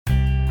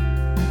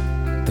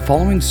The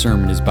following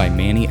sermon is by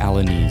Manny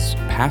Alaniz,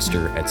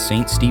 pastor at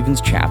St. Stephen's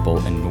Chapel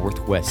in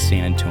Northwest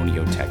San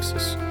Antonio,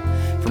 Texas.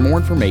 For more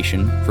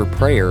information, for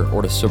prayer,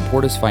 or to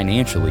support us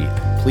financially,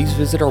 please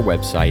visit our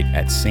website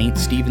at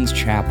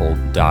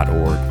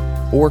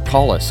ststephenschapel.org or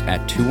call us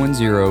at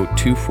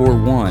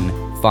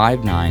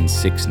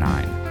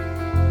 210-241-5969.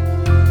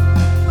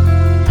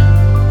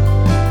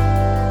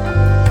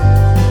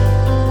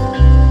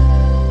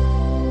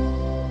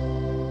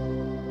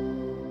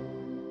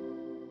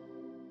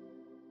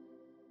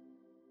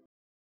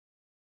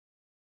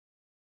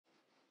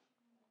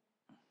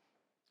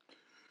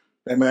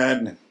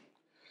 Amen.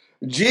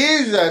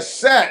 Jesus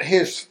set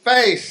his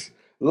face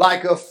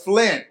like a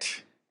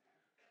flint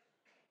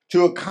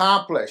to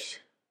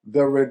accomplish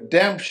the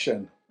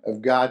redemption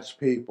of God's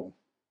people.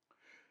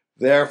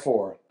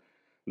 Therefore,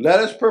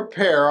 let us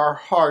prepare our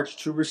hearts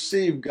to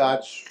receive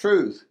God's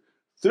truth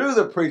through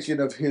the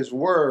preaching of his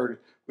word,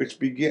 which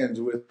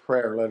begins with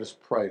prayer. Let us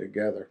pray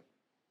together.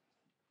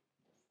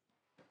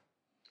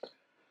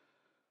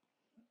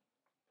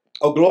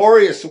 O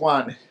glorious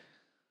one,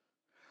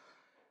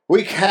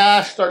 we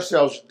cast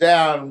ourselves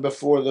down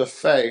before the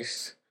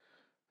face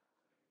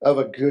of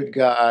a good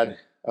God,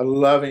 a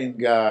loving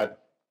God.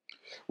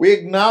 We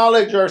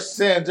acknowledge our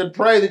sins and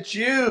pray that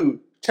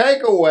you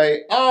take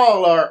away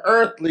all our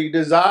earthly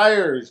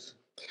desires,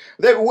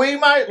 that we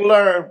might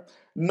learn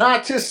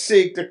not to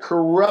seek the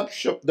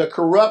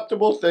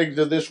corruptible things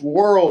of this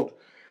world,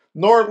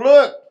 nor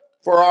look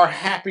for our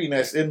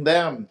happiness in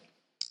them.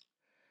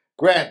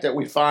 Grant that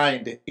we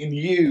find in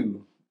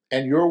you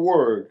and your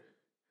word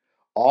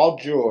all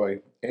joy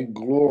and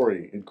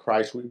glory. In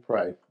Christ we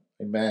pray.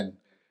 Amen.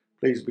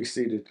 Please be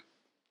seated.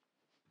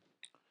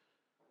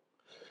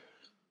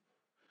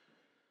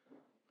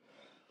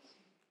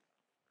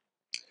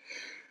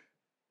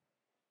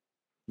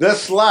 The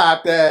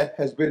slap that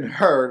has been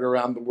heard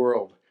around the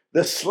world.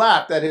 The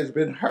slap that has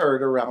been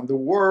heard around the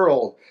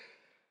world.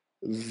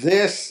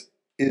 This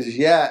is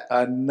yet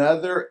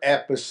another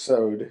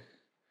episode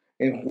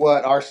in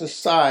what our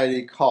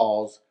society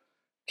calls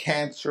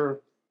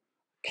cancel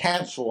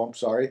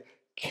culture.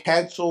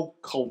 Cancel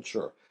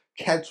culture.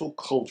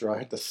 I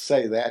have to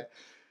say that.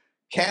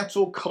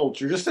 Cancel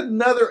culture. Just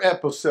another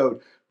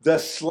episode. The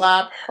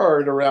slap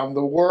heard around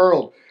the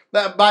world.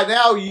 Now, by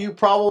now, you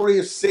probably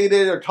have seen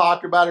it or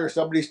talked about it, or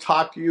somebody's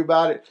talked to you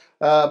about it.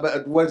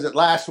 But was it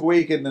last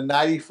week in the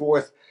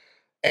 94th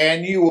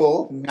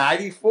annual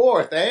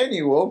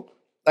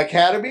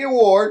Academy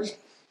Awards?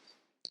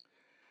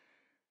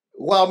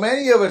 While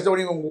many of us don't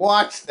even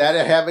watch that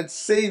and haven't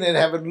seen it,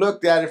 haven't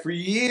looked at it for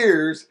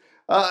years,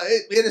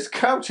 it has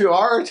come to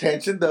our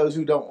attention, those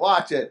who don't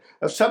watch it,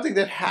 of something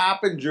that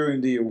happened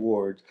during the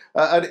awards,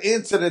 an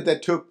incident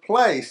that took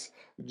place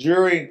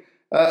during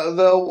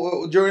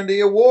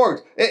the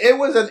awards. It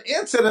was an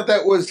incident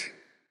that was,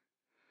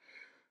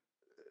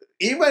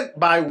 even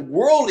by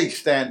worldly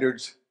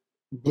standards,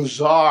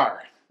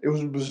 bizarre. It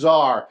was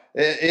bizarre.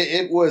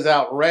 It was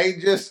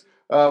outrageous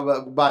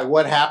by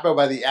what happened,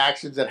 by the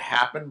actions that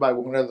happened by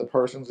one of the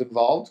persons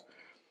involved.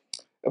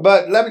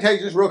 But let me tell you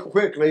just real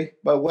quickly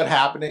about what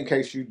happened in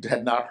case you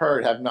have not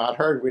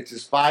heard, which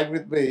is fine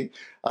with me.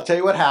 I'll tell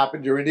you what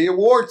happened during the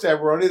award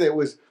ceremony. That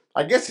was,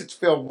 I guess it's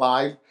filmed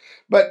live,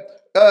 but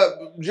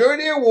during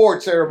the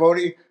award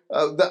ceremony,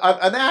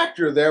 an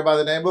actor there by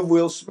the name of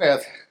Will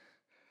Smith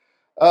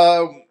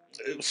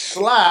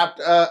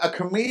slapped a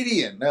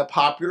comedian, a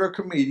popular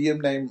comedian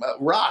named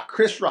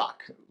Chris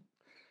Rock.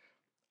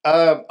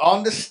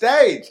 On the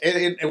stage,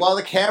 and while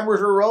the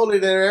cameras were rolling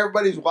and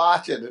everybody's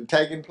watching and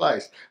taking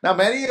place. Now,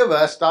 many of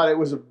us thought it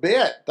was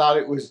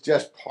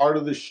just part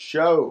of the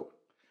show.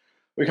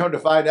 We come to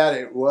find out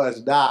it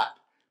was not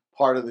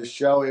part of the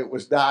show. It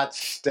was not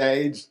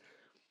staged.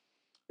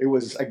 It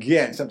was,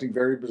 again, something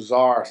very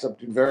bizarre,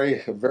 something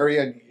very, very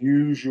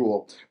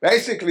unusual.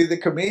 Basically, the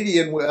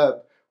comedian,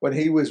 when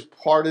he was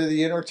part of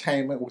the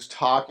entertainment, was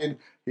talking.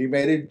 He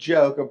made a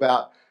joke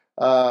about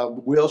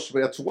Will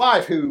Smith's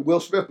wife, who Will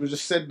Smith was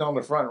just sitting on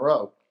the front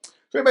row.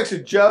 So he makes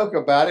a joke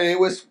about it. It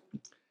was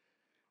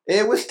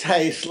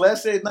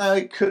tasteless.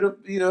 It could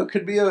have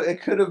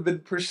been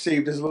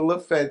perceived as a little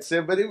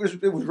offensive, but it was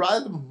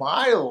rather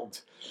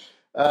mild,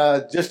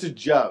 just a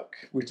joke,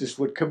 which is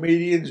what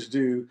comedians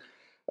do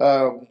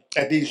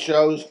at these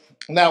shows.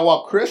 Now,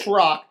 while Chris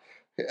Rock,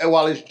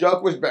 while his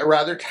joke was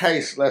rather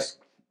tasteless,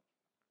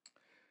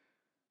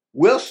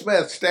 Will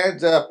Smith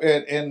stands up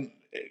and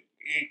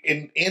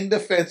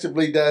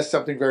indefensibly does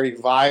something very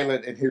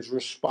violent in his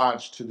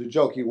response to the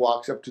joke. He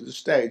walks up to the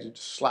stage and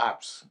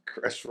slaps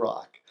Chris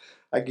Rock.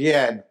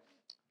 Again,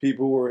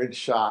 people were in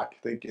shock,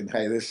 thinking,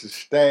 hey, this is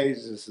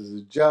staged, this is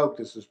a joke,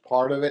 this is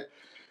part of it.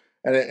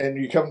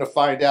 And you come to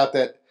find out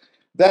that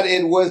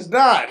it was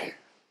not,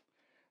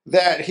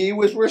 that he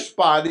was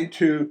responding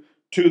to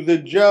the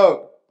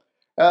joke.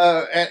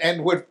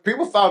 And when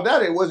people found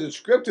out it wasn't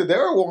scripted, they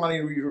were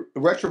wanting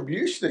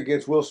retribution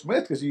against Will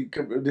Smith because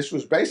this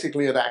was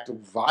basically an act of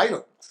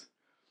violence,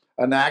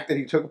 an act that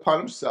he took upon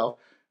himself,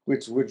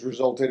 which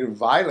resulted in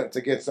violence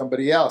against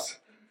somebody else.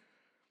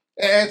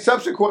 And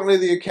subsequently,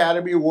 the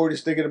Academy Award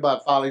is thinking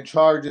about filing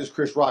charges.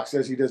 Chris Rock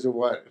says he doesn't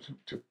want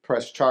to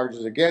press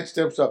charges against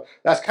him. So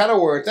that's kind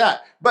of where it's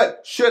at.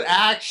 But should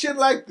action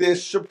like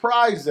this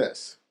surprise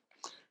us?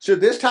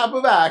 Should this type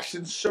of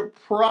action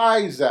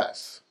surprise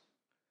us?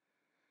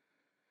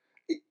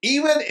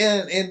 Even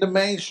in the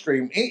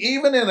mainstream,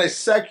 even in a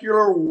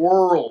secular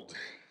world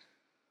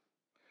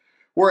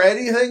where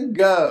anything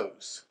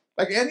goes,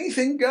 like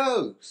anything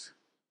goes.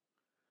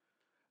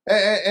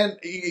 And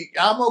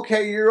I'm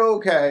okay, you're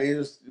okay,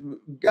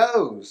 it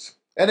goes.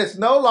 And it's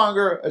no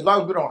longer, as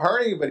long as we don't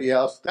hurt anybody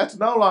else, that's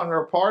no longer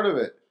a part of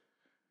it.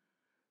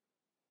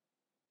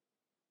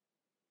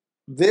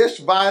 This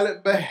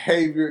violent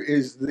behavior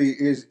is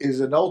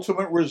an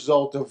ultimate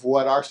result of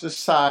what our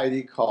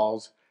society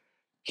calls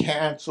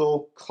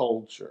cancel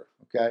culture.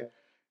 Okay?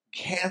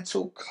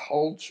 Cancel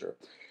culture.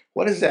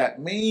 What does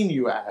that mean,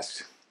 you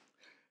ask?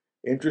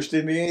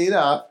 Interestingly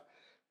enough,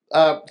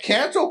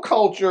 cancel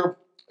culture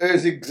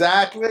is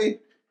exactly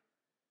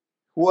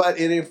what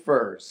it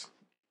infers.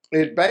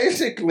 It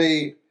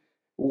basically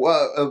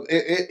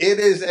it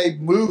is a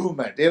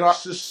movement in our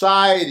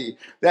society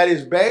that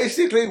is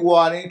basically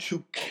wanting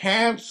to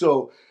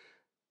cancel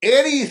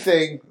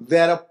anything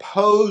that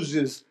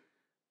opposes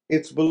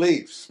its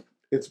beliefs,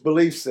 its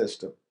belief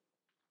system.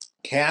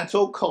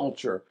 Cancel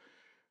culture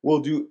will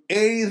do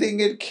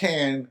anything it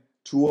can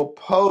to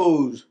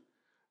oppose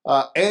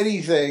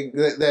anything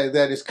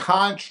that is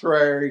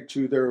contrary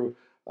to their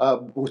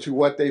to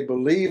what they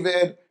believe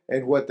in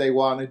and what they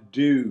want to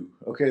do.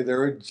 Okay,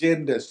 their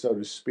agenda, so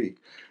to speak.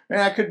 And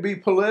that could be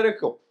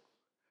political.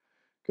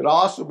 Could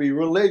also be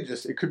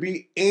religious. It could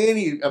be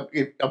any.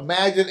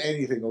 Imagine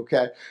anything.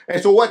 Okay,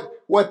 and so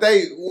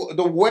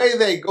the way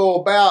they go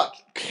about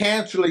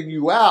canceling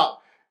you out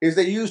is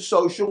they use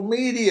social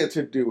media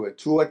to do it,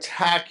 to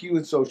attack you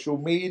in social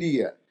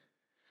media,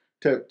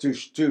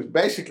 to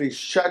basically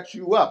shut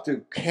you up,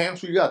 to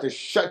cancel you out, to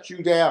shut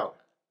you down.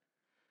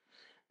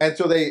 And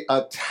so they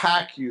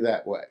attack you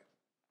that way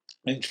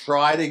and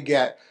try to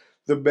get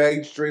the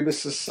mainstream of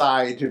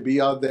society to be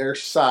on their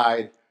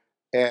side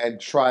and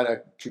try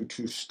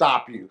to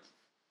stop you.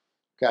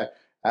 Okay,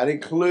 that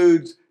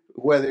includes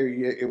whether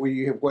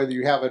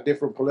you have a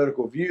different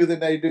political view than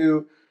they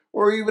do,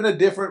 or even a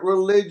different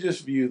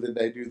religious view than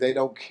they do. They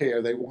don't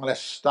care. They want to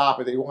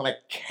stop it. They want to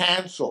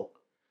cancel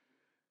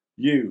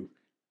you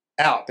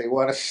out. They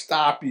want to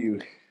stop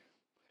you.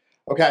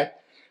 Okay,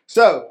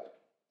 so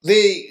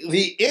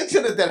the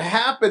incident that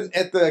happened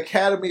at the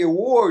Academy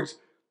Awards,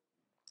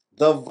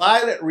 the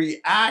violent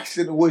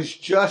reaction was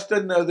just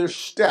another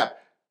step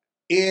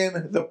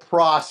in the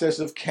process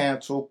of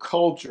cancel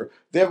culture.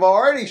 They've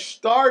already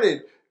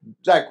started,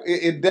 like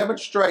in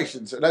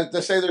demonstrations.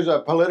 Let's say there's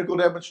a political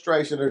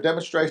demonstration or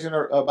demonstration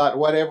or about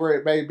whatever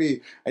it may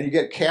be, and you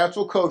get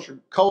cancel culture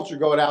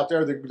going out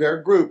there,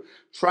 their group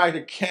trying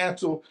to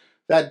cancel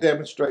that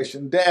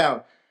demonstration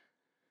down.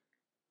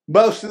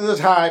 Most of the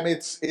time,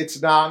 it's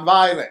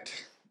nonviolent.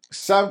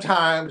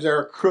 Sometimes there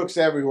are crooks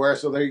everywhere,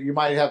 so you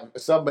might have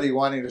somebody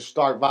wanting to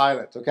start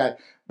violence. Okay,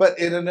 but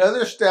in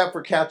another step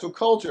for cancel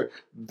culture,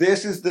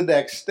 this is the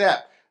next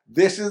step.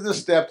 This is the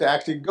step to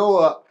actually go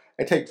up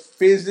and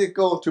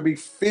to be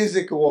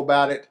physical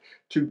about it,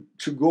 to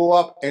go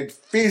up and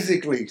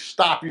physically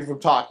stop you from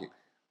talking,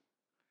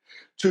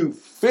 to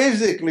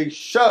physically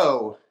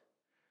show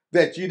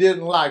that you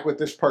didn't like what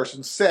this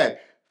person said.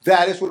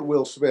 That is what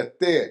Will Smith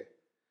did.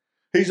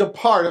 He's a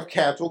part of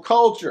cancel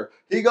culture.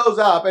 He goes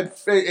up and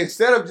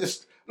instead of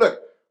just,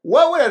 look,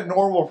 what would a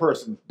normal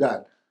person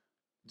done?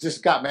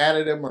 Just got mad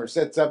at him or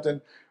said something?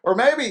 Or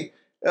maybe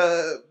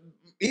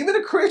even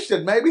a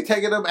Christian, maybe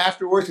taking them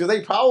afterwards, because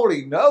they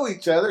probably know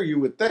each other, you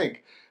would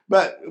think.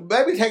 But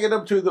maybe taking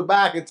them to the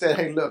back and said,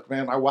 hey, look,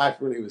 man, my wife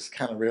really was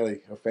kind of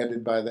really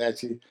offended by that.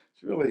 She's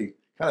really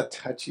kind of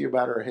touchy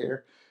about her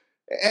hair.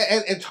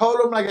 And told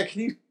him, like,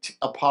 can you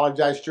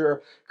apologize to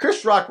her?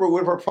 Chris Rock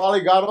would have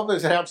probably got on there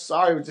and said, I'm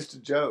sorry, it was just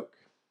a joke.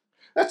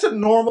 That's a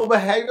normal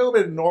behavior,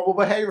 but normal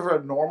behavior for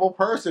a normal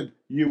person,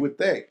 you would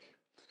think.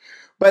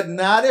 But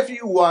not if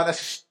you want to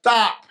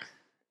stop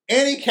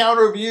any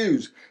counter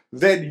views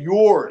than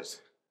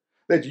yours.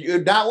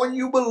 Not when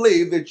you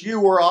believe that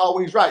you were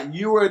always right.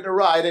 You were in the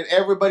right and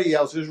everybody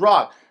else is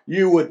wrong.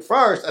 You would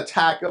first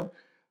attack them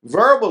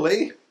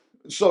verbally,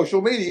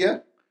 social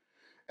media,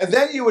 and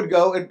then you would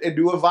go and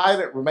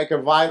make a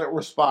violent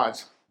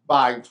response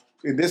by,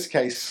 in this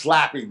case,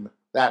 slapping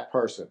that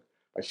person,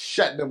 by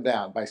shutting them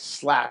down, by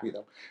slapping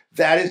them.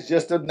 That is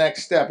just the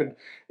next step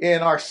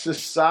in our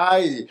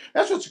society.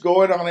 That's what's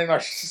going on in our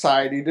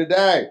society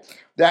today.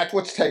 That's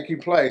what's taking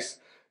place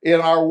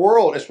in our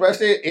world,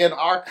 especially in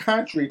our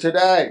country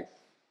today.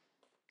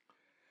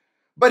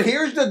 But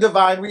here's the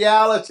divine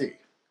reality.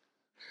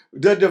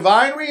 The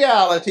divine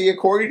reality,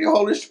 according to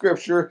Holy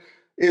Scripture,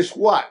 is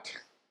what?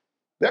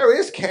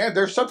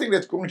 There's something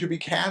that's going to be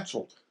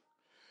canceled.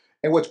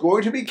 And what's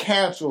going to be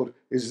canceled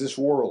is this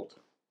world.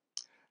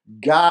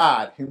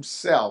 God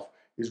himself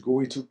is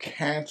going to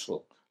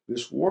cancel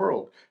this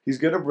world. He's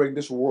going to bring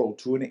this world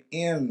to an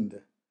end,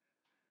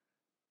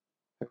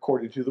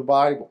 according to the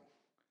Bible.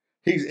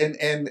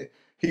 And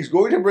he's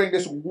going to bring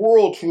this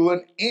world to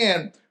an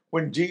end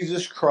when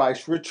Jesus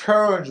Christ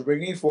returns,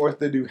 bringing forth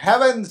the new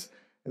heavens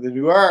and the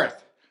new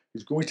earth.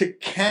 He's going to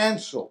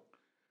cancel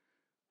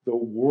the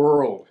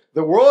world.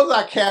 The world is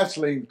not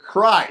canceling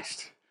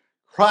Christ.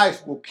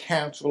 Christ will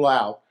cancel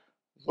out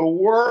the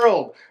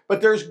world.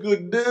 But there's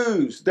good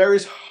news. There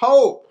is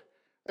hope.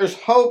 There's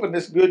hope in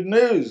this good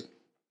news.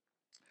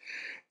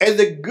 And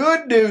the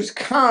good news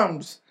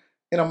comes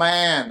in a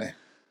man.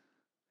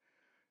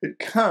 It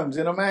comes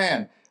in a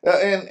man.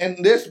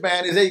 And this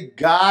man is a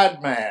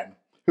God man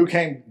who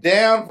came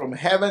down from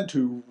heaven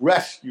to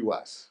rescue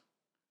us,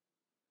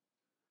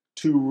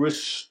 to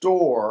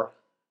restore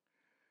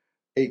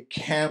a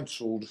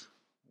canceled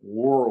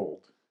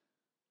world.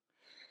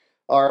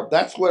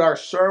 That's what our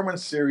sermon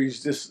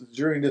series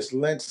during this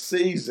Lent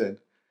season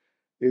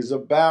is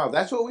about.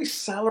 That's what we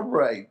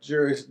celebrate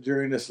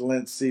during this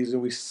Lent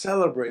season. We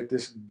celebrate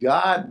this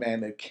God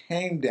man that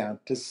came down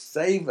to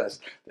save us,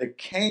 that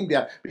came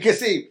down. Because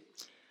see,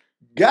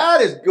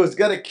 God was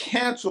going to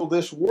cancel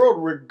this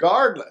world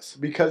regardless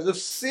because of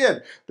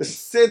sin. The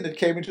sin that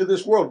came into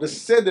this world, the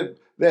sin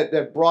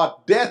that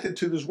brought death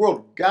into this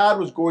world. God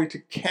was going to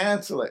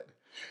cancel it.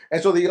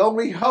 And so the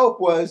only hope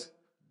was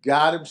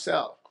God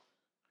himself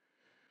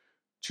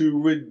to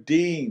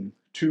redeem,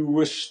 to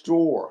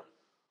restore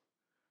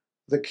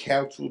the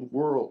canceled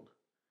world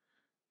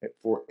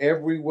for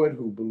everyone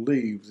who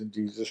believes in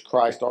Jesus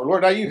Christ our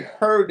Lord. Now you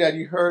heard that.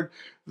 You've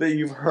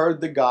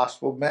heard the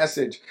gospel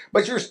message.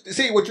 But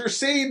what you're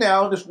seeing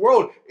now in this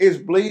world is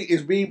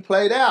being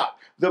played out.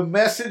 The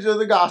message of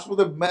the gospel,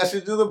 the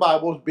message of the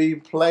Bible is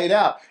being played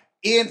out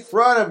in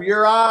front of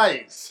your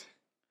eyes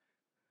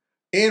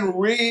in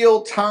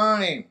real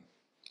time.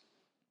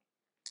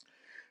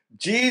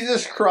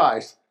 Jesus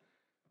Christ,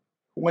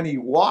 when he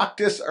walked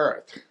this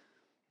earth,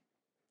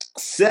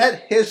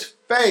 set his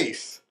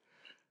face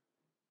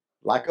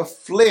like a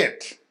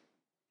flint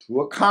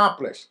to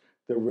accomplish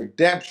the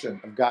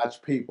redemption of God's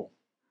people.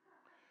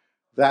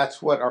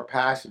 That's what our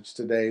passage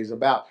today is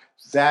about.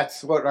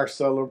 That's what our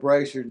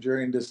celebration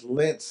during this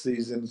Lent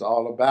season is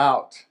all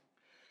about.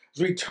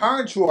 As we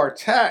turn to our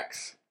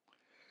text,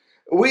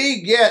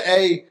 we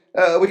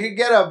can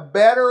get a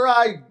better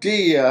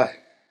idea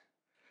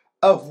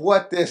of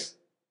what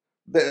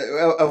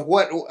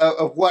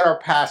our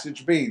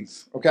passage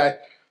means. Okay,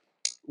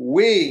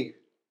 we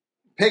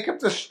pick up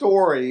the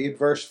story in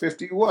verse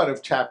 51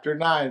 of chapter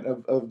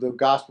 9 of the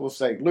Gospel of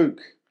St.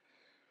 Luke.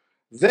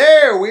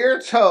 There we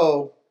are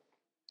told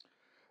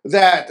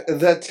that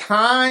the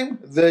time,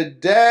 the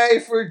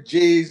day for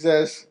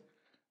Jesus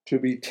to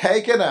be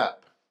taken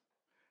up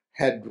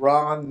had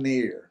drawn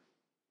near.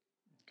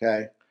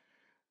 Okay?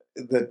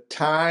 The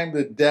time,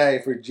 the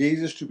day for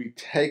Jesus to be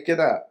taken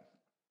up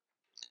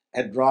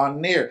had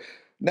drawn near.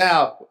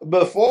 Now,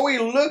 before we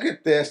look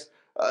at this,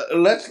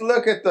 let's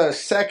look at the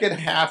second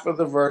half of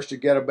the verse to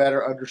get a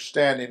better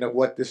understanding of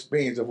what this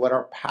means, of what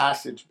our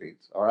passage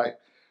means, all right?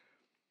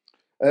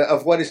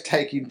 Of what is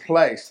taking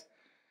place.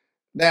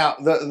 Now,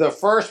 the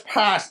first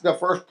part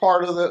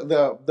of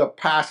the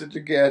passage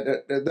again,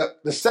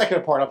 the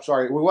second part, I'm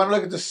sorry. We want to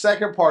look at the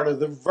second part of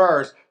the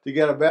verse to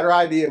get a better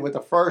idea of what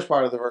the first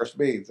part of the verse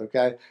means,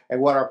 okay? And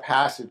what our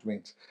passage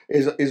means,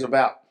 is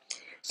about.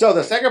 So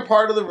the second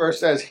part of the verse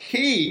says,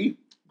 he,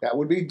 that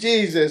would be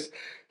Jesus,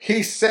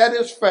 he set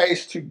his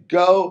face to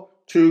go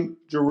to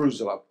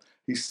Jerusalem.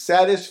 He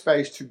set his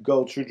face to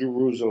go to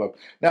Jerusalem.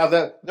 Now,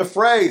 the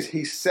phrase,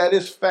 he set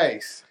his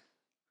face,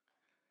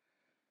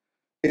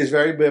 is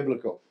very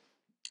biblical.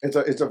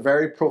 It's a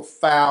very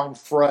profound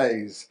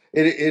phrase.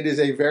 It is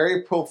a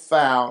very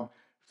profound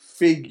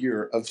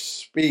figure of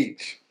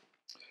speech.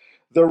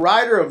 The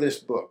writer of this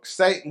book,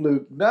 St.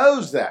 Luke,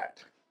 knows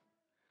that.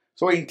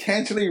 So he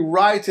intentionally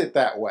writes it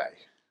that way.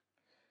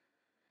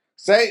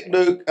 St.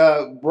 Luke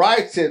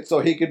writes it so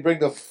he could bring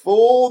the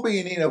full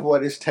meaning of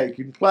what is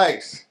taking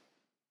place.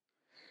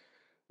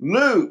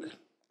 Luke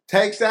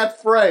takes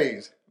that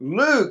phrase.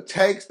 Luke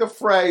takes the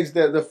phrase,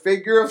 the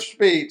figure of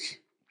speech,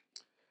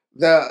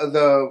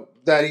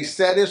 that he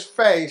set his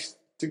face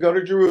to go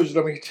to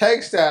Jerusalem. He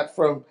takes that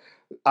from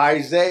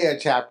Isaiah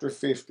chapter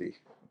 50.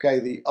 Okay,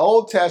 the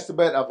Old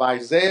Testament of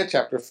Isaiah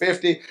chapter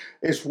 50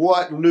 is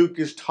what Luke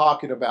is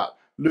talking about.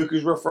 Luke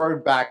is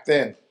referring back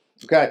then.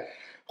 Okay,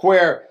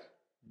 where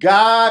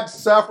God's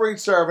suffering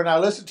servant, now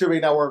listen to me,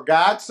 now where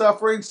God's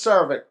suffering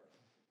servant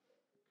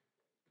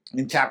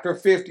in chapter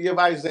 50 of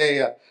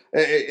Isaiah,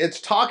 it's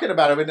talking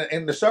about him,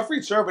 and the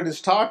suffering servant is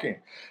talking.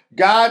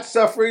 God's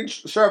suffering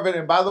servant,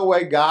 and by the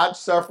way, God's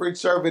suffering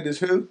servant is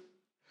who?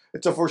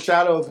 It's a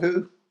foreshadow of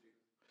who?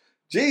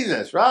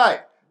 Jesus,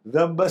 right.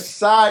 The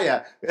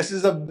Messiah. This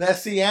is a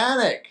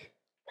messianic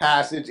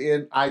passage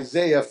in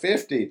Isaiah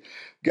 50.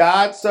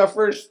 God's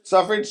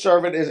suffering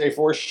servant is a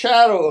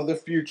foreshadow of the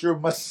future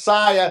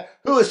Messiah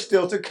who is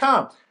still to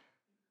come.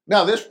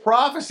 Now, this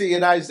prophecy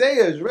in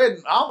Isaiah is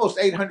written almost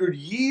 800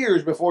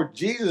 years before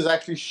Jesus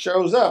actually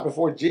shows up,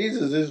 before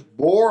Jesus is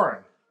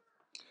born.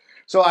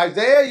 So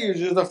Isaiah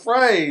uses the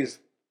phrase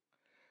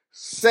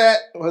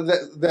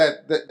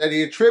that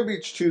he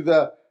attributes to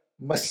the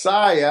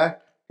Messiah,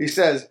 he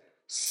says,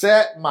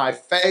 set my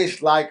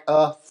face like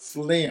a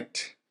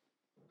flint,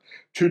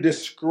 to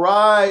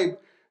describe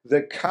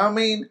the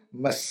coming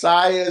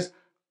Messiah's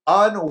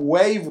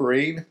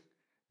unwavering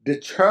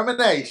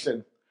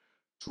determination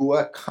to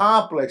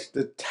accomplish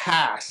the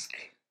task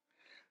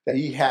that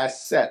he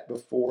has set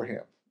before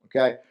him.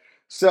 Okay?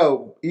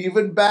 So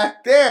even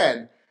back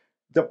then,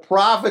 the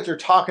prophets are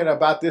talking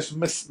about this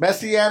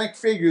messianic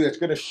figure that's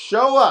going to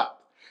show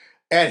up,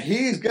 and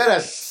he's going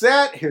to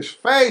set his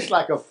face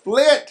like a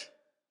flint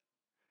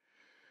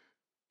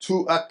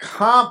to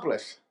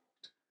accomplish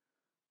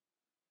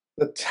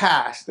the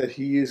task that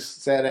he is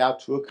set out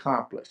to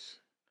accomplish.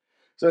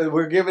 So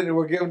we're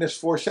given this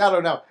foreshadow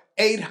now.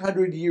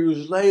 800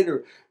 years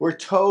later, we're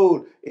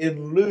told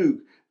in Luke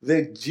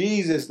that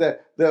Jesus, and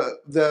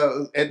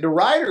the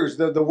writers,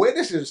 the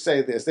witnesses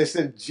say this. They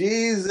said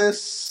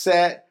Jesus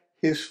set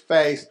his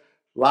face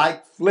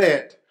like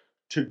flint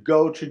to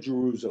go to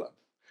Jerusalem.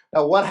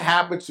 Now, what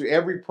happens to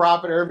every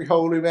prophet, every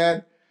holy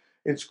man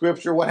in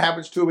Scripture? What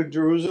happens to them in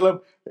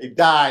Jerusalem? They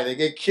die. They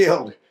get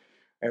killed.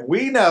 And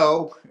we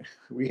know,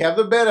 we have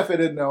the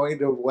benefit of knowing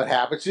what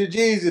happens to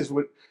Jesus.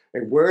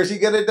 And where is he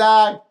going to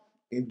die?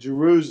 In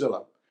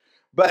Jerusalem.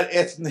 But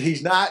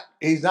he's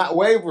not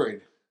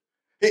wavering.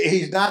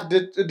 He's not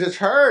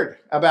deterred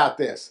about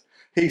this.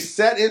 He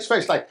set his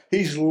face like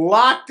he's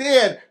locked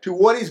in to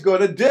what he's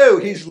going to do.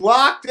 He's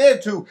locked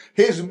into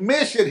his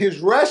mission, his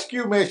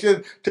rescue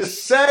mission to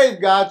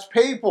save God's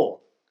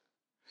people.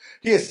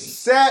 He has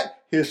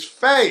set his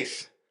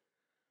face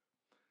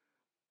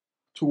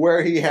to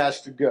where he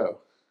has to go.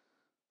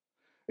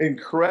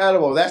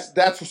 Incredible. That's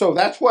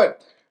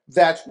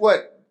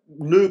what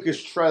Luke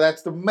is trying.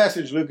 That's the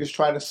message Luke is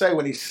trying to say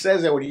when he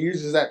says that, when he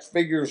uses that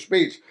figure of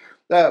speech.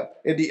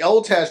 In the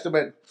Old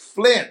Testament,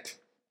 Flint.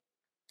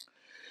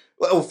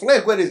 Well,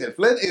 Flint, what is it?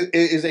 Flint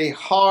is a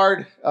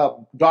hard,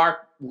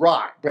 dark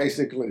rock,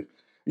 basically,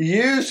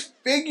 used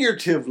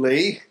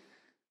figuratively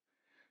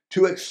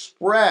to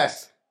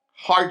express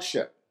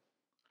hardship.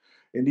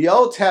 In the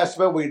Old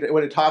Testament,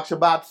 when it talks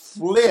about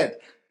flint,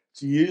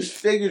 it's used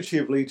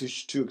figuratively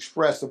to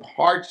express some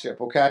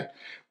hardship. Okay,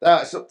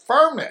 so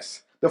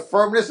firmness, the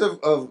firmness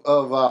of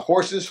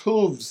horses'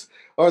 hooves,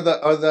 or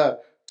the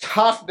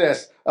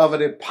toughness of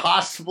an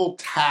impossible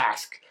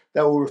task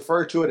that will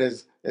refer to it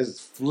as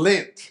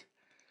flint.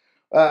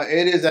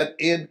 It is an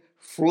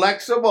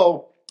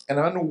inflexible and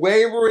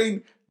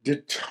unwavering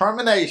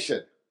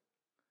determination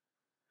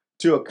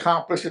to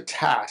accomplish a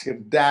task,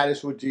 and that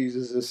is what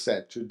Jesus is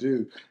set to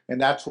do. And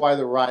that's why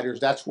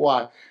that's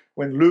why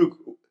when Luke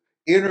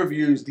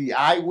interviews the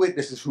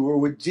eyewitnesses who were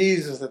with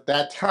Jesus at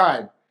that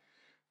time,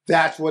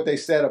 that's what they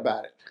said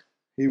about it.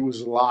 He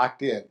was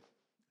locked in.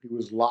 He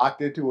was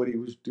locked into what he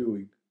was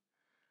doing.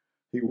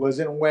 He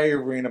wasn't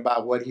wavering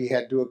about what he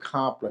had to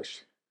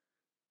accomplish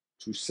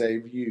to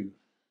save you.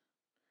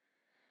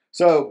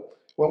 So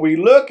when we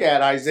look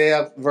at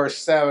Isaiah verse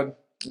 7,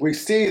 we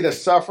see the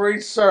suffering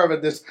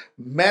servant, this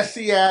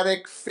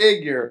messianic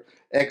figure,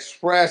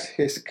 express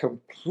his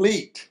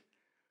complete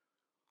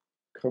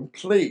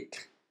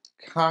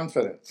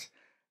confidence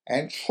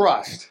and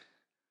trust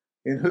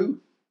in who?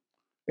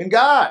 In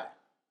God.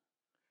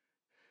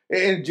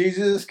 In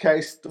Jesus'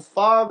 case, the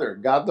Father,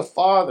 God the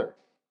Father.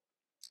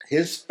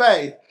 His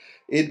faith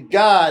in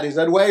God is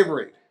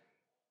unwavering.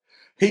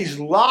 He's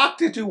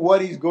locked into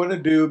what he's going to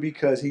do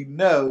because he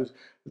knows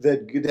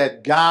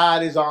that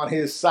God is on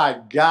his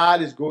side.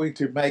 God is going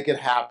to make it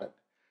happen.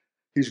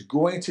 He's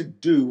going to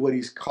do what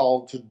he's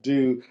called to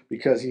do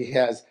because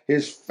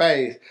his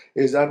faith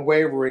is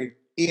unwavering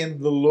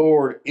in the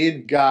Lord,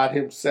 in God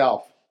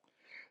himself.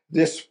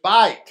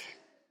 Despite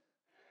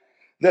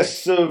the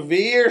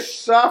severe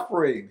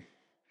suffering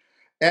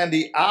and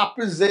the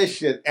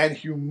opposition and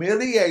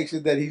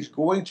humiliation that he's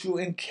going to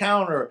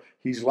encounter,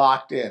 he's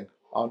locked in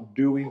on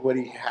doing what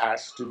he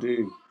has to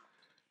do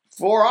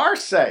for our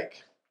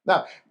sake.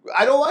 Now,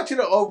 I don't want you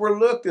to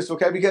overlook this,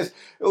 okay? Because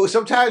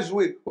sometimes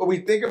when we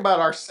think about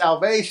our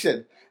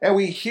salvation and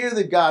we hear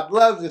that God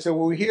loves us and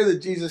when we hear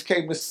that Jesus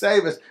came to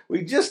save us,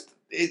 we just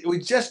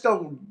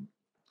don't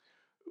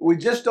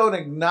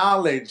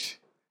acknowledge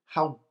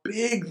how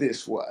big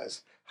this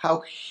was,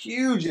 how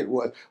huge it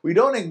was. We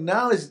don't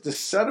acknowledge that the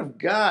Son of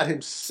God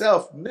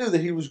himself knew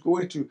that he was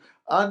going to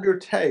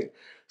undertake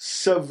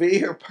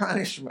severe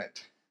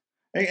punishment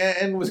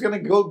and was going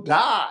to go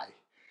die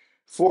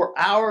for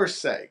our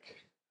sake.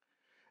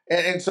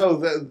 And so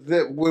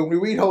when we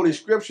read Holy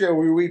Scripture,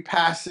 we read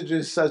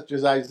passages such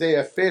as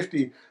Isaiah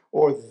 50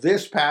 or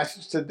this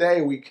passage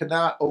today, we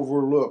cannot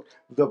overlook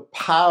the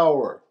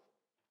power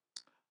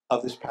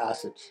of this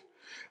passage.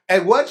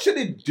 And what should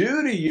it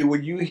do to you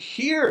when you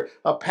hear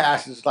a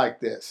passage like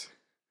this?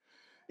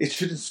 It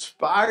should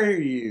inspire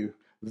you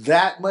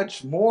that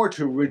much more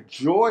to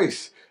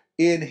rejoice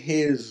in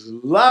his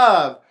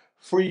love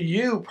for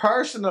you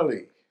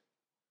personally.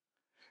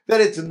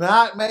 That it's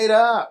not made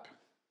up.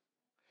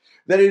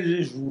 That it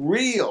is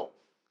real.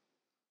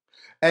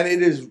 And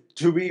it is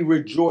to be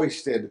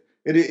rejoiced in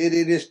It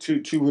is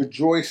to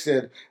rejoice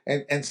in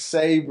and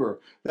savor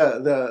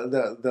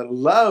the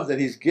love that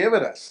he's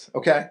given us.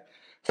 Okay,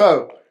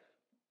 so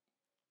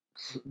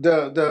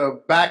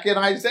the back in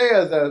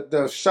Isaiah,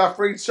 the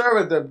suffering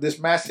servant, this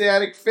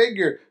messianic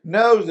figure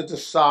knows that the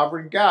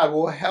sovereign God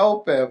will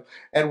help him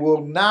and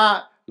will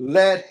not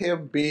let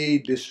him be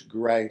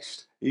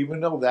disgraced,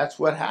 even though that's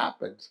what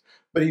happens.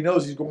 But he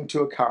knows he's going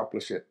to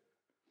accomplish it.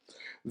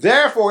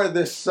 Therefore,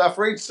 this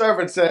suffering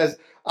servant says,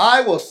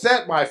 I will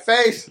set my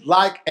face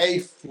like a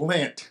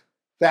flint.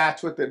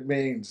 That's what that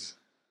means.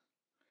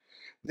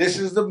 This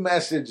is the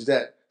message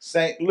that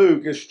St.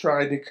 Luke is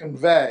trying to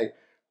convey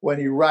when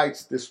he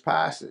writes this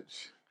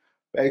passage,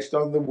 based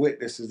on the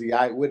witnesses, the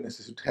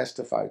eyewitnesses who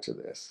testified to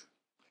this.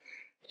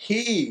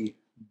 He,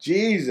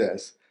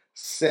 Jesus,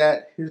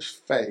 set his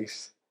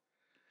face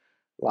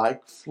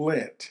like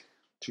flint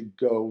to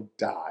go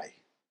die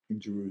in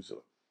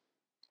Jerusalem.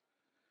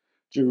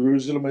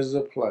 Jerusalem is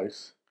a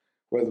place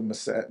where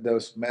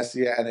the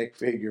messianic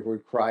figure, where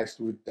Christ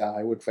would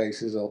die, would face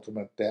his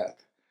ultimate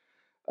death,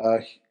 a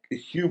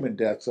human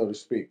death, so to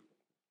speak.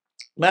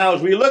 Now,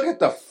 as we look at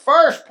the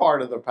first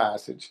part of the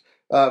passage,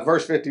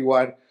 verse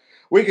 51,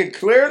 we can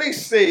clearly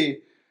see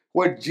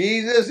what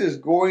Jesus is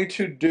going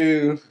to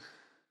do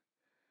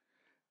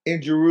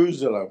in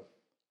Jerusalem.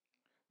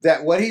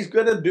 That what he's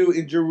going to do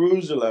in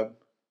Jerusalem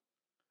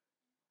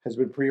has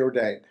been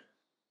preordained.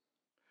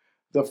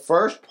 The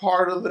first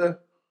part of the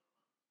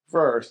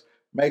verse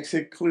makes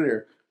it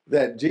clear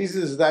that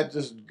Jesus is not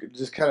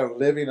just kind of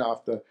living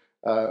off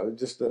on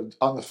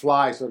the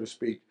fly, so to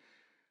speak.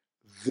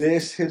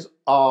 This has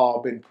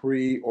all been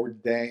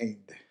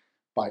preordained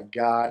by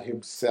God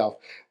himself.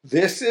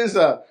 This is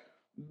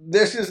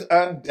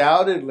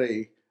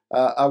undoubtedly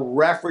a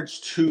reference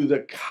to the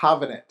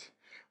covenant,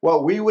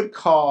 what we would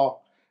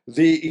call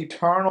the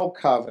eternal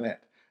covenant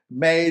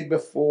made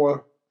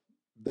before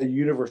the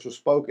universe was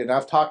spoken.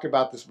 I've talked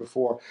about this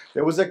before.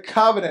 There was a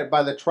covenant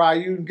by the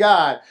triune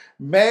God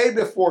made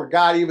before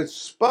God even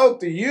spoke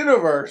the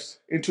universe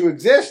into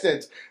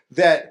existence,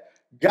 that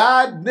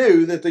God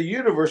knew that the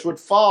universe would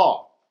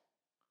fall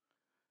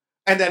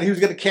and that he was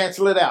going to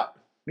cancel it out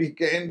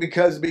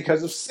because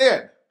of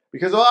sin,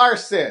 because of our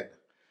sin.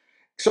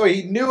 So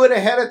he knew it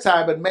ahead of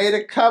time and made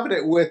a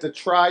covenant with the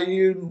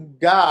triune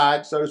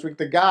God, so to speak,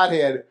 the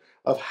Godhead,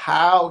 of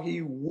how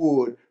he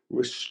would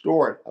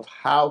restore it, of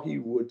how he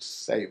would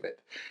save it.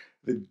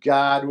 The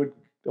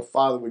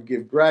Father would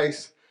give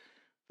grace.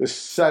 The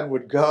Son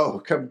would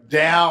come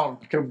down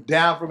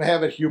from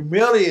heaven,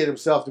 humiliate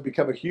himself to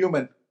become a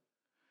human,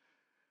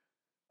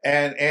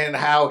 and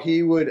how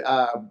he would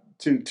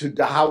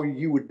how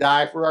he would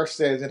die for our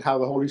sins, and how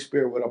the Holy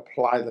Spirit would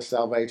apply the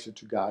salvation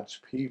to God's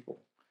people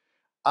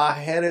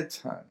ahead of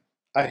time.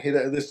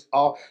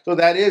 So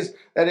that is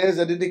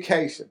an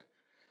indication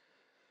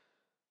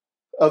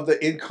of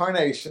the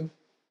incarnation.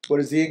 What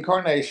is the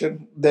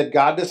incarnation? That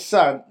God the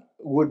Son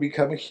would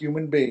become a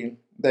human being,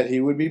 that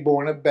he would be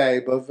born a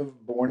babe,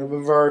 born of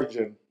a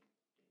virgin,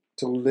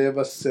 to live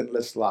a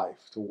sinless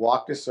life, to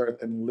walk this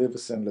earth and live a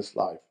sinless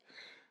life.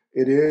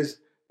 It is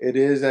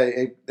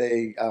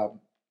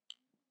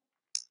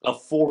a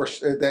force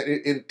that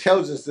it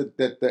tells us that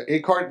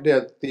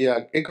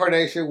the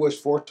incarnation was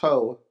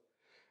foretold.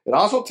 It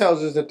also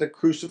tells us that the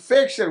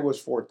crucifixion was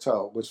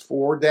foretold, was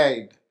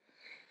foreordained,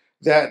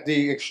 that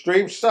the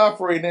extreme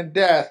suffering and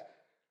death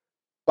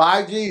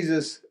by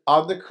Jesus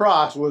on the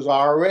cross was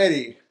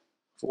already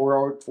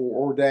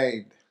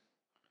foreordained,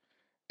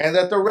 and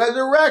that the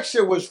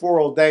resurrection was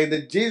foreordained,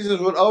 that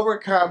Jesus would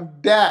overcome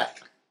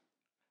death,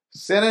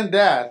 sin and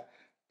death,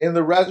 in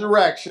the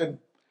resurrection,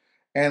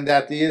 and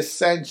that the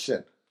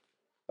ascension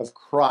of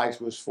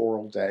Christ was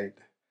foreordained.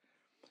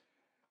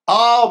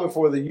 All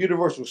before the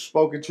universe was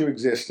spoken to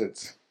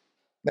existence.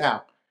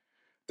 Now,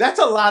 that's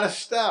a lot of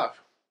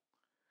stuff.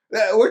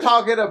 We're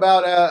talking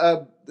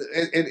about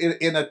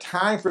in a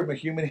time frame of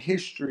human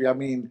history. I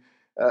mean,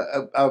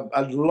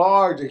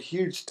 a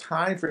huge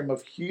time frame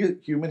of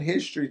human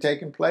history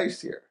taking place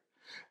here,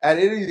 and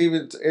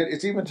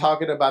it's even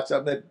talking about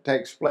something that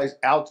takes place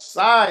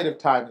outside of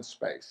time and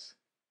space.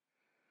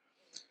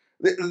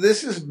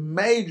 This is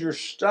major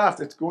stuff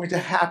that's going to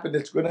happen.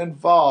 That's going to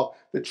involve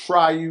the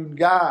triune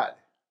God,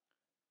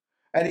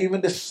 and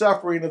even the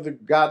suffering of the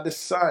God the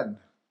Son,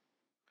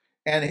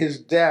 and his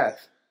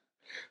death.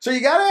 So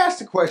you got to ask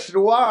the question,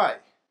 why?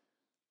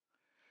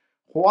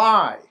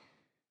 Why?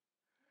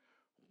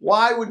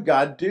 Why would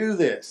God do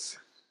this?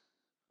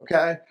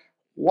 Okay?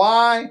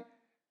 Why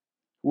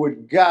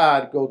would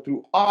God go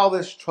through all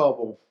this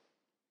trouble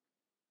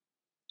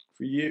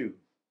for you?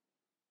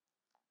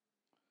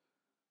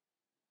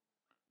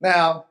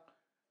 Now,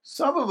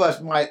 some of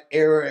us might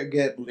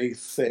arrogantly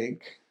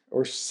think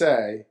or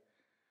say,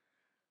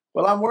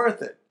 well, I'm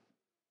worth it.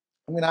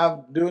 I mean,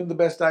 I'm doing the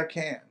best I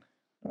can.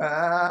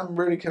 I'm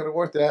really kind of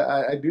worth it.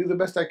 I do the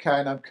best I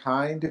can. I'm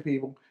kind to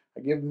people.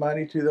 I give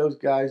money to those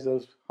guys,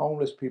 those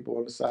homeless people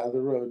on the side of the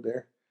road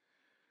there.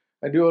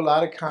 I do a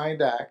lot of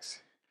kind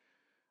acts.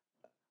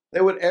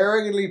 They would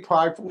arrogantly,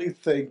 pridefully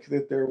think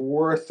that they're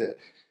worth it.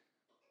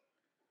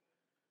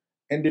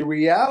 And the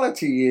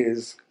reality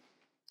is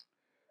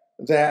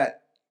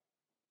that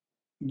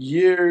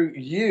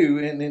you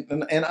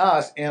and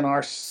us and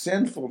our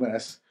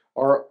sinfulness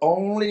are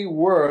only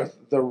worth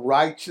the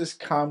righteous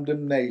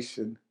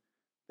condemnation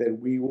that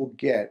we will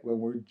get when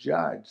we're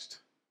judged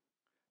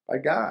by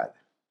God.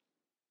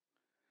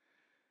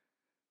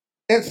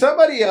 And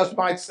somebody else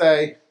might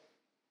say,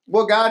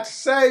 well, God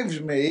saves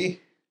me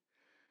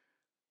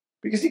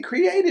because he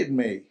created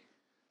me.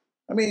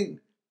 I mean,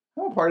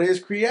 I'm a part of his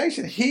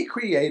creation. He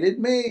created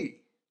me.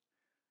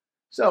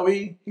 So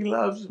he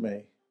loves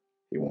me.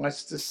 He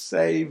wants to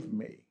save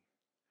me.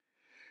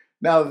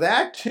 Now,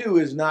 that too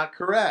is not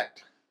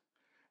correct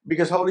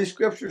because Holy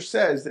Scripture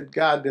says that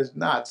God does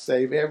not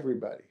save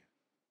everybody.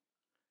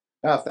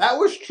 Now, if that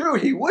was true,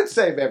 he would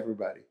save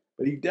everybody,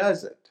 but he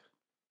doesn't.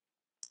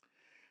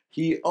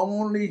 He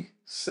only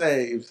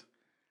saves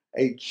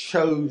a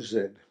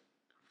chosen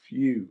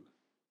few.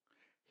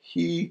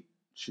 He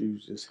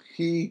chooses.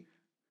 He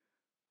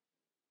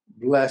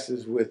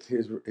blesses with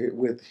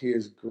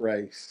his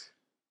grace.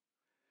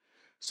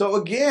 So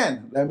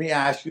again, let me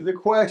ask you the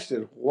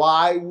question,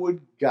 why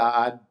would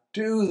God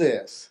do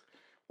this?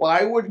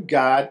 Why would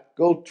God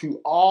go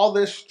to all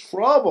this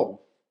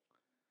trouble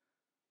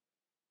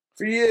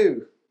for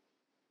you?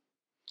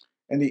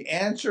 And the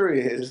answer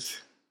is,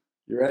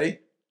 you ready?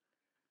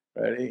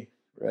 Ready?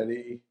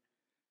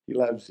 He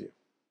loves you.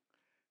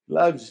 He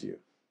loves you.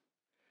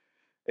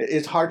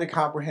 It's hard to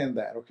comprehend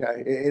that,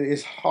 okay? It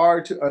is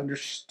hard to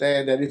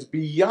understand that. It's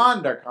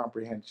beyond our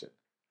comprehension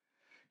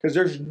because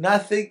there's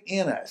nothing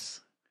in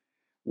us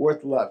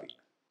worth loving,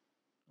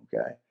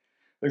 okay?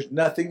 There's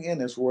nothing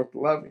in us worth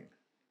loving.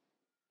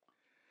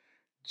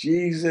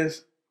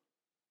 Jesus,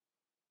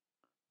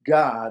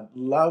 God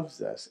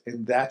loves us,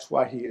 and that's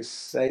why he has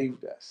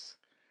saved us.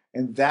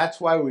 And that's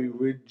why we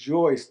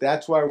rejoice.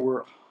 That's why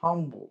we're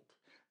humbled.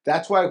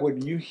 That's why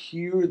when you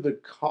hear the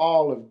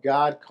call of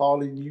God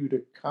calling you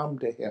to come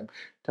to him,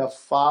 to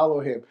follow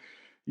him,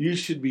 you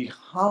should be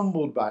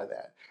humbled by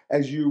that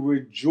as you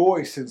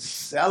rejoice and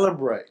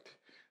celebrate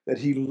that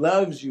he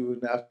loves you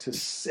enough to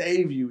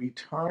save you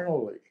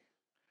eternally,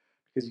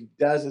 because he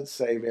doesn't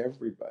save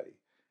everybody.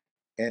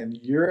 And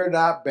you're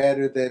not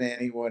better than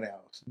anyone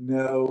else.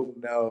 No,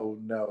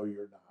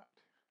 you're not.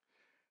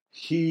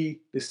 He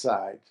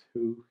decides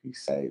who he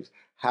saves.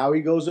 How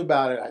he goes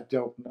about it, I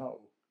don't know.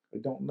 We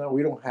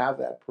don't have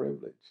that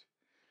privilege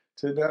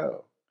to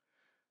know.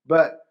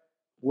 But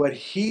what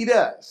he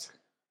does,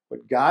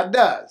 what God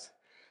does,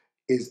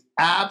 is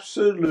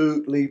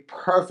absolutely,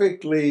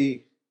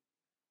 perfectly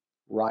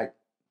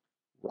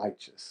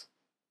righteous.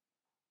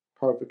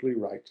 Perfectly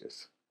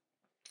righteous.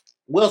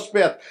 Will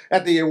Smith,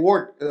 at the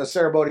award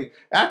ceremony,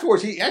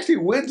 afterwards, he actually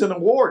wins an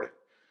award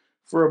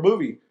for a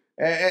movie.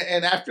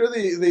 And after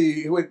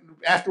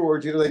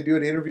afterwards, they do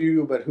an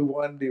interview about who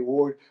won the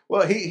award.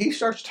 Well, he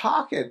starts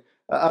talking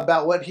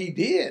about what he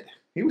did.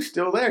 He was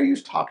still there. He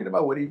was talking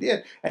about what he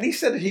did. And he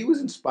said that he was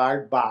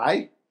inspired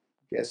by,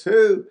 guess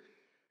who?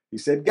 He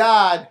said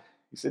God.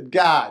 He said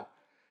God.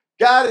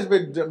 God has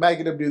been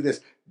making him do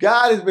this.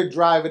 God has been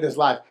driving his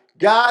life.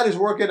 God is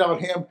working on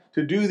him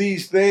to do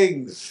these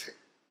things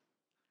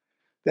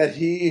that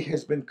he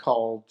has been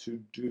called to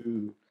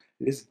do.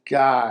 It is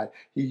God.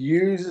 He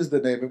uses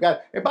the name of God.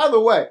 And by the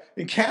way,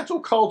 in cancel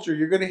culture,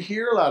 you're going to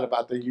hear a lot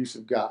about the use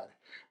of God.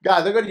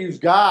 God, they're going to use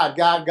God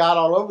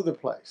all over the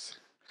place.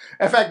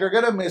 In fact, they're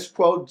going to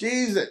misquote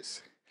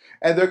Jesus.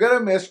 And they're going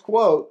to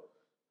misquote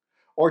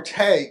or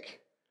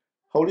take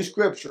Holy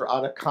Scripture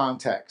out of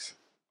context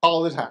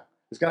all the time.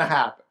 It's going to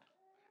happen.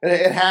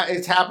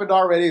 It's happened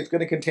already. It's going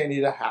to continue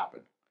to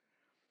happen.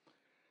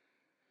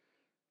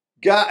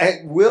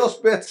 Will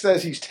Smith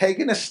says he's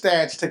taken a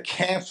stance to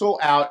cancel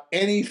out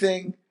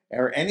anything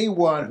or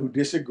anyone who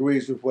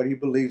disagrees with what he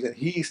believes, and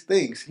he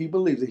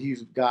believes that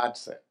he's God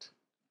sent.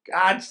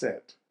 God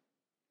sent.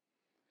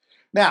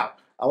 Now,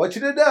 I want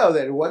you to know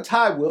that at one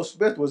time Will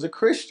Smith was a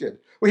Christian.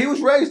 Well, he was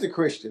raised a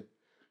Christian.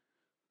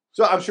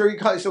 So I'm sure he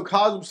still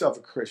calls himself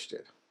a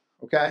Christian.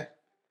 Okay?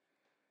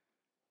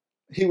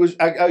 He was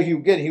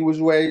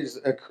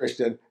raised a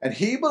Christian, and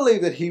he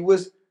believed that he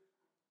was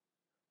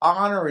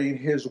honoring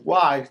his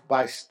wife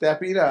by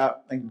stepping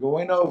up and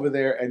going over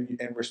there and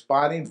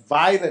responding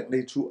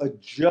violently to a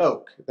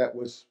joke that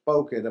was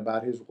spoken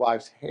about his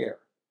wife's hair.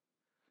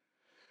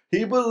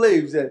 He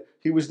believes that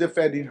he was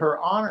defending her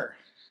honor.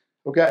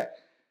 Okay?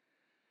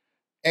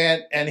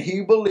 And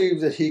he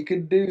believes that he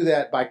could do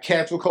that by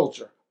cancel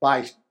culture,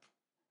 by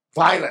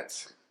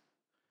violence.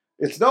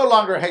 It's no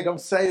longer, hey,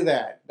 don't say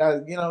that.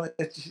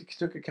 It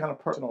took it kind of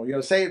personal.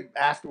 Say it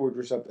afterwards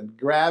or something.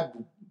 Grab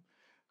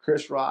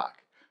Chris Rock.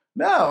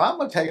 No, I'm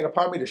going to take it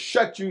upon me to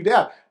shut you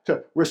down,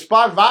 to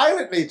respond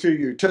violently to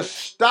you, to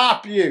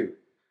stop you.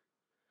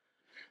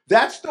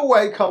 That's the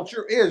way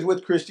culture is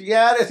with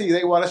Christianity.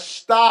 They want to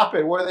stop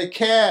it where they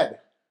can.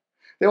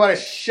 They want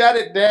to shut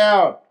it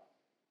down.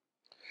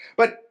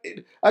 But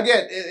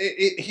again,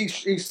 he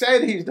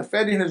said he's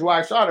defending his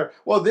wife's honor.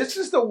 Well, this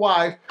is the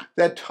wife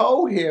that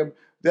told him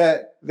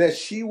that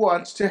she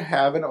wants to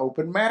have an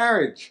open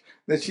marriage,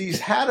 that she's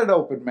had an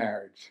open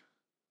marriage.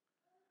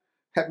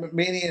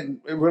 meaning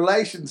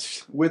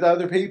relations with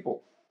other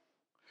people.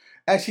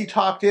 And she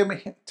talked him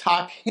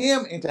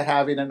into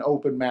having an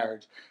open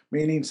marriage,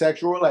 meaning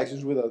sexual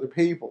relations with other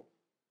people.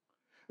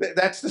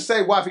 That's the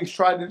same wife he's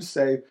trying to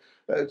say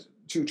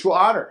to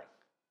honor,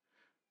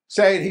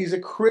 saying he's a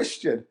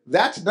Christian.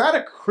 That's not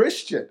a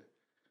Christian.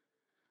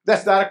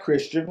 That's not a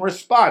Christian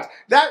response.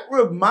 That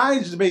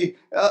reminds me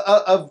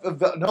of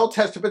an Old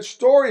Testament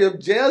story of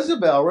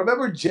Jezebel.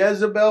 Remember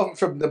Jezebel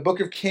from the book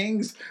of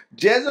Kings?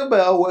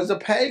 Jezebel was a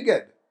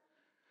pagan.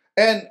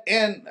 And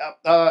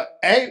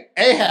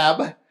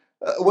Ahab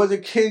was a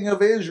king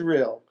of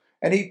Israel.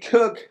 And he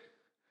took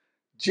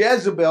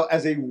Jezebel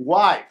as a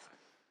wife.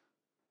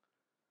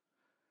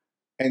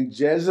 And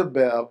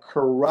Jezebel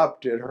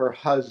corrupted her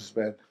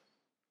husband,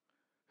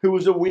 who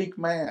was a weak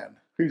man.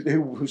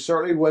 Who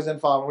certainly wasn't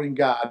following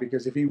God,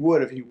 because if he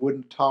would have, he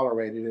wouldn't have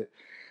tolerated it.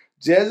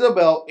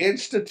 Jezebel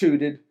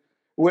instituted,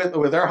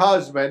 with her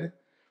husband,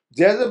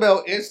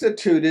 Jezebel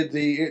instituted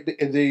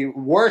the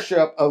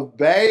worship of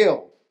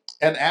Baal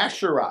and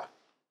Asherah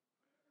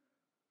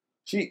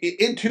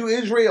into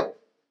Israel,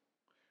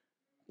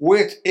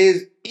 which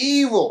is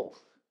evil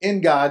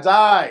in God's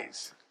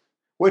eyes,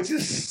 which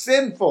is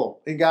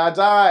sinful in God's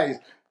eyes.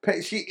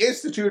 She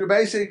instituted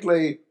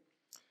basically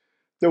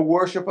the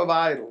worship of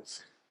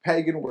idols.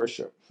 Pagan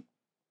worship.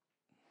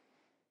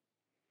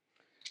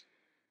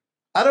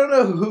 I don't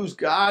know whose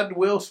God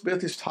Will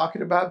Smith is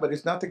talking about, but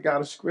it's not the God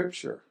of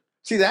Scripture.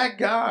 See, that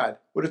God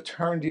would have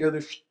turned the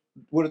other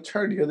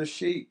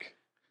cheek.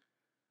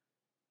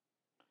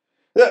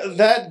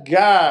 That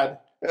God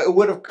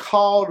would have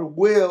called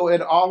Will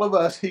and all of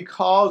us. He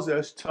calls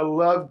us to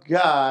love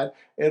God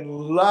and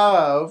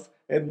love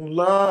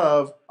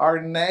our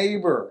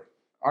neighbor.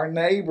 Our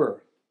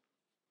neighbor.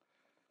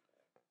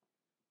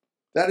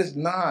 That is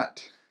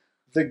not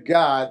the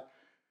God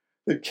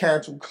that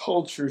cancel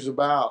culture is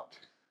about.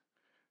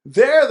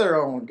 They're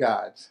their own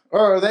gods,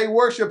 or they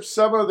worship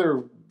some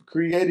other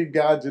created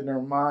gods in their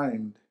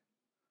mind.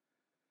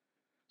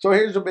 So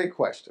here's a big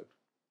question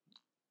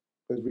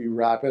as we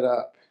wrap it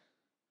up.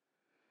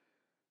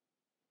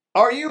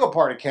 Are you a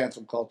part of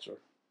cancel culture?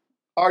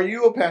 Are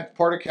you a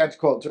part of cancel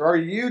culture? Are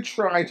you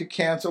trying to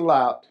cancel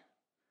out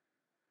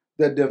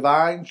the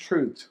divine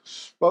truth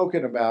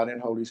spoken about in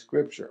Holy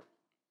Scripture?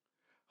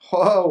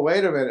 Oh,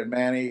 wait a minute,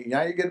 Manny.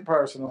 Now you're getting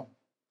personal.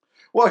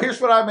 Well, here's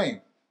what I mean.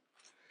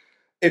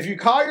 If you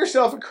call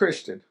yourself a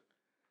Christian,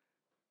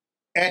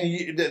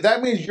 and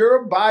that means you're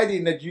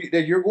abiding that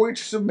you're going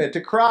to submit to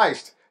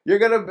Christ. You're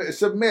going to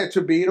submit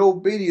to being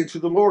obedient to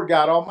the Lord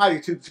God Almighty,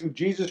 to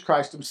Jesus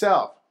Christ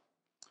Himself.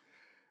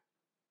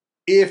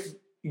 If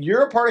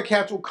you're a part of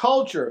cancel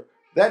culture,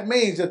 that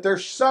means that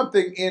there's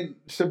something in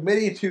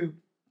submitting to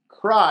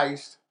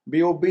Christ,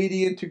 be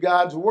obedient to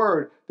God's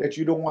word, that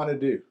you don't want to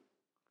do.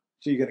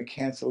 So you're going to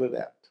cancel it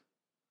out.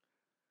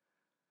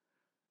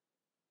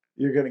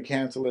 You're going to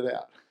cancel it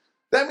out.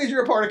 That means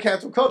you're a part of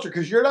cancel culture,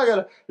 because you're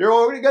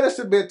only going to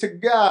submit to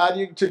God,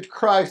 to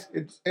Christ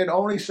in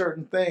only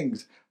certain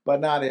things, but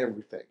not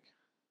everything.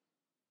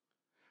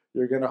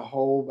 You're going to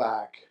hold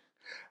back.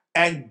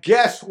 And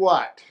guess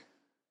what?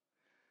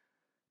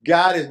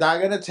 God is not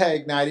going to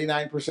take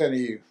 99% of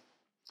you.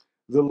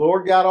 The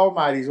Lord God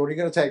Almighty is only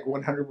going to take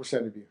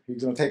 100% of you.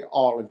 He's going to take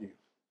all of you.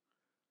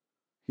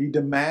 He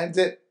demands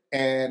it.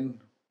 And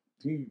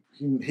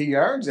he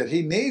earns it.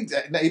 He needs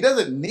it. Now, he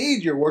doesn't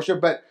need your worship,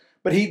 but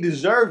he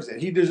deserves it.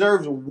 He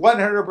deserves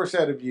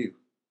 100% of you.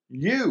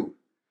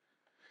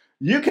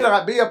 You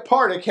cannot be a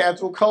part of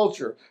cancel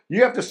culture.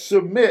 You have to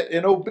submit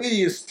in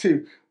obedience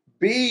to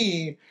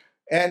being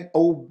and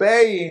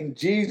obeying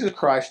Jesus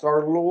Christ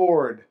our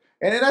Lord.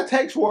 And that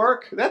takes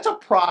work. That's a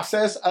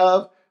process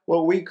of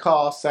what we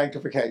call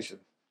sanctification.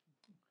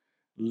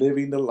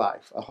 Living the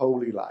life, a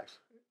holy life.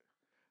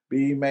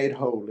 Being made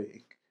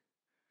holy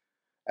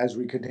as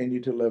we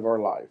continue to live our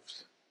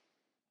lives.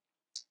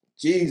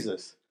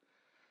 Jesus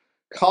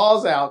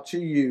calls out to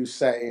you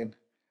saying,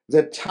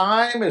 the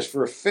time is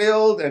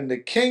fulfilled and the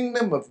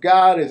kingdom of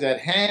God is at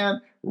hand.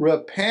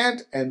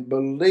 Repent and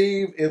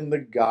believe in the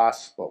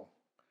gospel.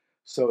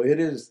 So it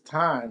is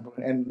time,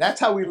 and that's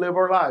how we live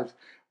our lives.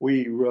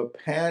 We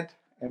repent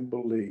and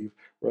believe.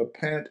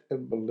 Repent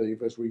and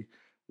believe as we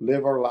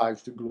live our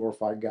lives to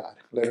glorify God.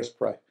 Let us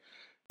pray.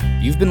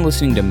 You've been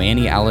listening to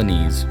Manny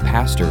Alaniz,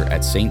 pastor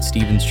at St.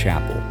 Stephen's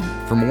Chapel.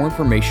 For more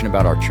information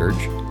about our church,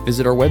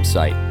 visit our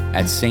website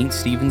at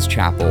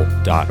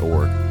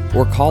ststephenschapel.org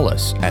or call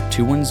us at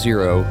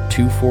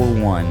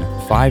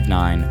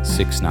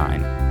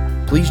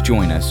 210-241-5969. Please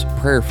join us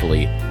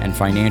prayerfully and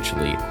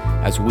financially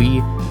as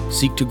we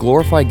seek to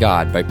glorify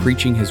God by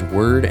preaching His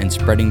Word and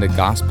spreading the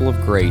gospel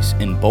of grace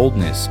in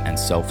boldness and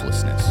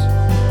selflessness.